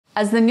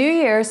As the new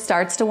year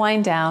starts to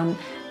wind down,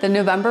 the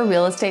November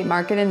real estate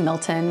market in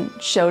Milton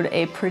showed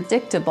a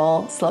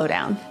predictable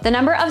slowdown. The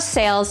number of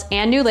sales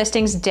and new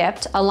listings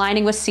dipped,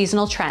 aligning with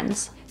seasonal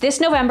trends.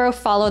 This November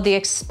followed the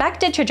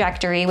expected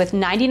trajectory with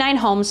 99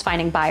 homes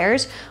finding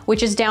buyers,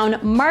 which is down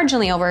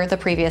marginally over the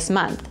previous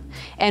month.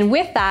 And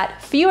with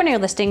that, fewer new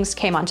listings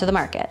came onto the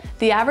market.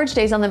 The average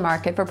days on the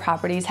market for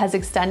properties has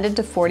extended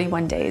to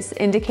 41 days,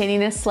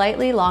 indicating a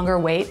slightly longer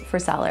wait for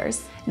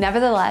sellers.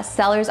 Nevertheless,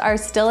 sellers are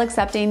still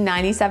accepting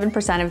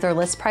 97% of their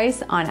list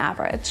price on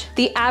average.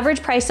 The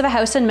average price of a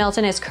house in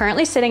Milton is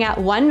currently sitting at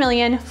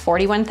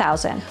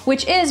 $1,041,000,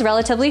 which is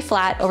relatively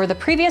flat over the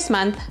previous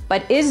month,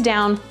 but is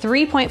down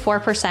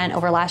 3.4%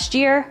 over last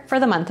year for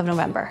the month of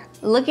November.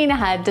 Looking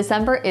ahead,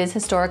 December is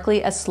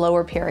historically a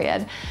slower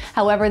period.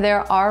 However,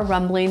 there are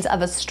rumblings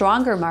of a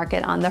stronger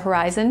market on the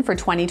horizon for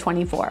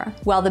 2024.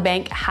 While the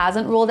bank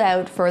hasn't ruled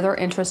out further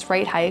interest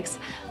rate hikes,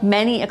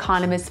 many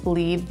economists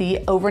believe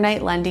the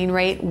overnight lending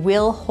rate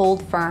will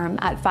hold firm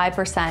at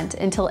 5%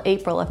 until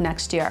April of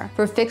next year.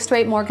 For fixed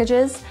rate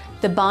mortgages,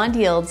 the bond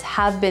yields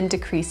have been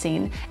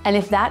decreasing, and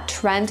if that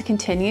trend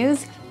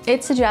continues,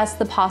 it suggests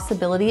the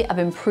possibility of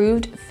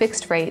improved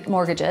fixed rate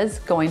mortgages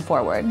going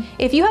forward.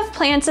 If you have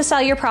plans to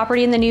sell your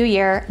property in the new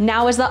year,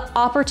 now is the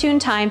opportune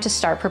time to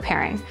start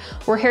preparing.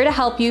 We're here to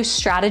help you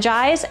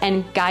strategize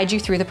and guide you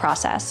through the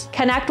process.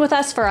 Connect with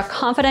us for a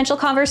confidential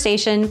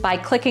conversation by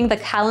clicking the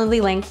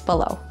Calendly link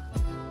below.